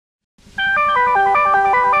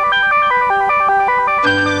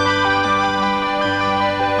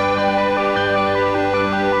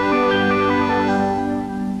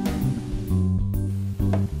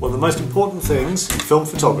most important things in film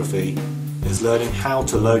photography is learning how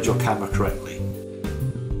to load your camera correctly.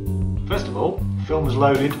 First of all, film is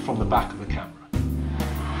loaded from the back of the camera.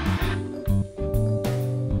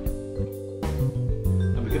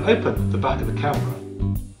 And we can open the back of the camera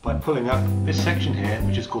by pulling up this section here,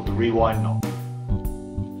 which is called the rewind knob.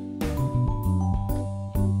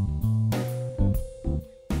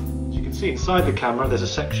 As you can see inside the camera there's a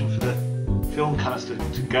section for the film canister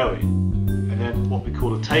to go in, and then what we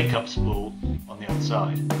call a take-up spool on the other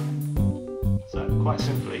side. So quite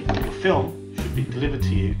simply, your film should be delivered to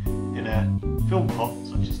you in a film pot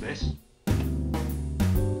such as this. It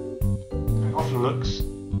often looks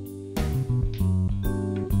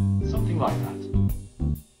something like that.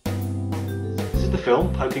 This is the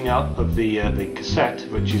film poking out of the cassette,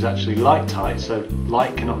 which is actually light tight, so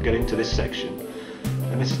light cannot get into this section.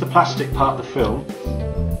 And this is the plastic part of the film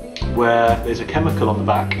where there's a chemical on the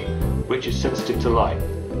back which is sensitive to light.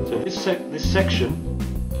 So this section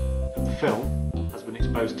of the film has been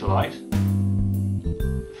exposed to light.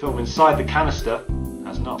 The film inside the canister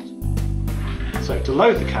has not. So to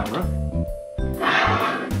load the camera,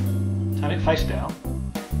 turn it face down,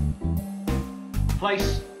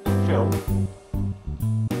 place the film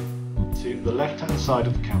to the left hand side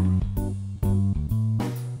of the camera.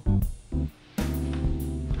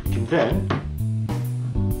 You can then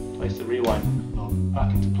place the rewind knob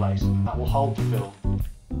back into place, and that will hold the film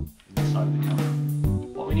inside the camera.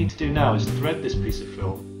 What we need to do now is thread this piece of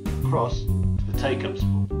film across to the take-up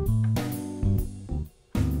spool.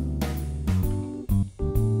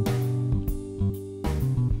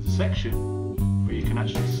 There's a section where you can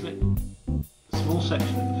actually slip a small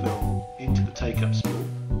section of the film into the take-up spool,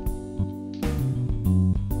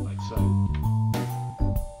 like so.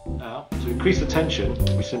 Now, to increase the tension,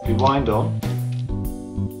 we simply wind on,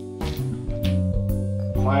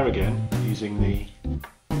 fire again using the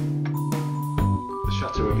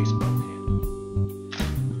shutter release button here.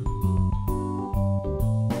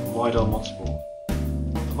 Wind on once more.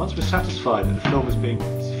 And once we're satisfied that the film is being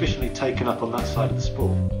sufficiently taken up on that side of the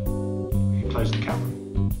spool, we can close the camera.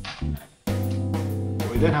 What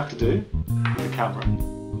we then have to do with the camera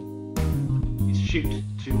is shoot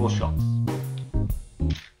 2 more shots.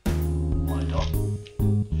 Wind on,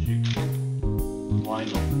 shoot,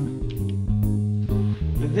 wind on.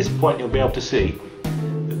 At this point you'll be able to see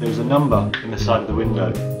that there's a number in the side of the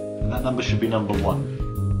window, and that number should be number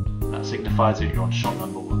 1. That signifies that you're on shot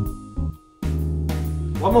number 1.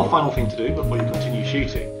 One more final thing to do before you continue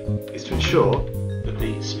shooting is to ensure that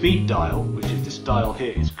the speed dial, which is this dial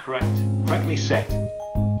here, is correctly set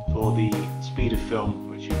for the speed of film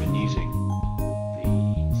which you've been using.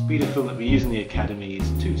 The speed of film that we use in the Academy is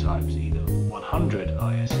 2 types, either 100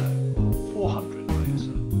 ISO or 400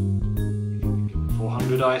 ISO.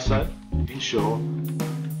 400 ISO, ensure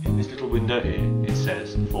in this little window here it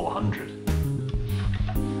says 400.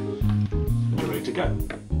 And you're ready to go.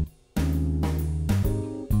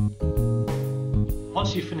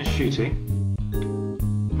 Once you've finished shooting,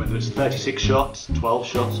 whether it's 36 shots, 12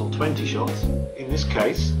 shots or 20 shots, in this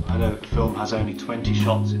case I know that the film has only 20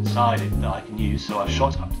 shots inside it that I can use, so I've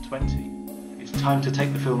shot up to 20. It's time to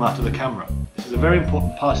take the film out of the camera. This is a very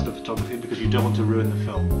important part of the photography because you don't want to ruin the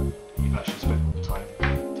film you've actually spent all the time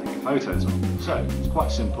taking photos of. So it's quite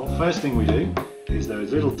simple. First thing we do is there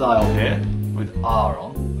is a little dial here with R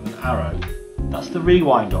on and an arrow. That's the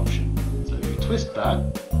rewind option. So if you twist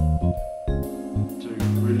that to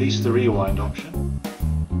release the rewind option,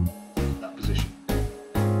 that position.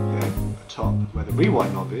 Then at the top where the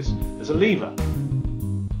rewind knob is, there's a lever.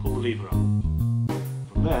 Pull the lever up.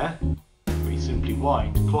 From there we simply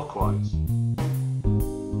wind clockwise.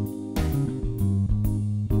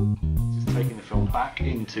 Taking the film back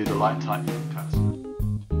into the light tight film canister.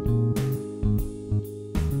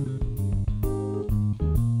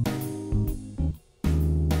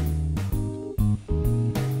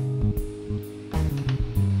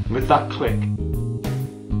 With that click,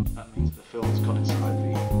 that means the film's gone inside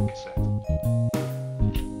the cassette.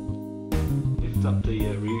 Lift up the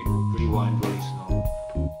rewind release knob.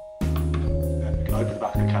 Then we can open the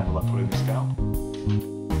back of the camera by pulling this down.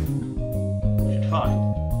 You should find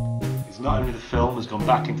not only the film has gone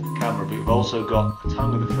back into the camera, but we've also got the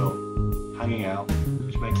tongue of the film hanging out,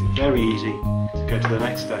 which makes it very easy to go to the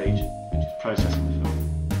next stage, which is processing the film.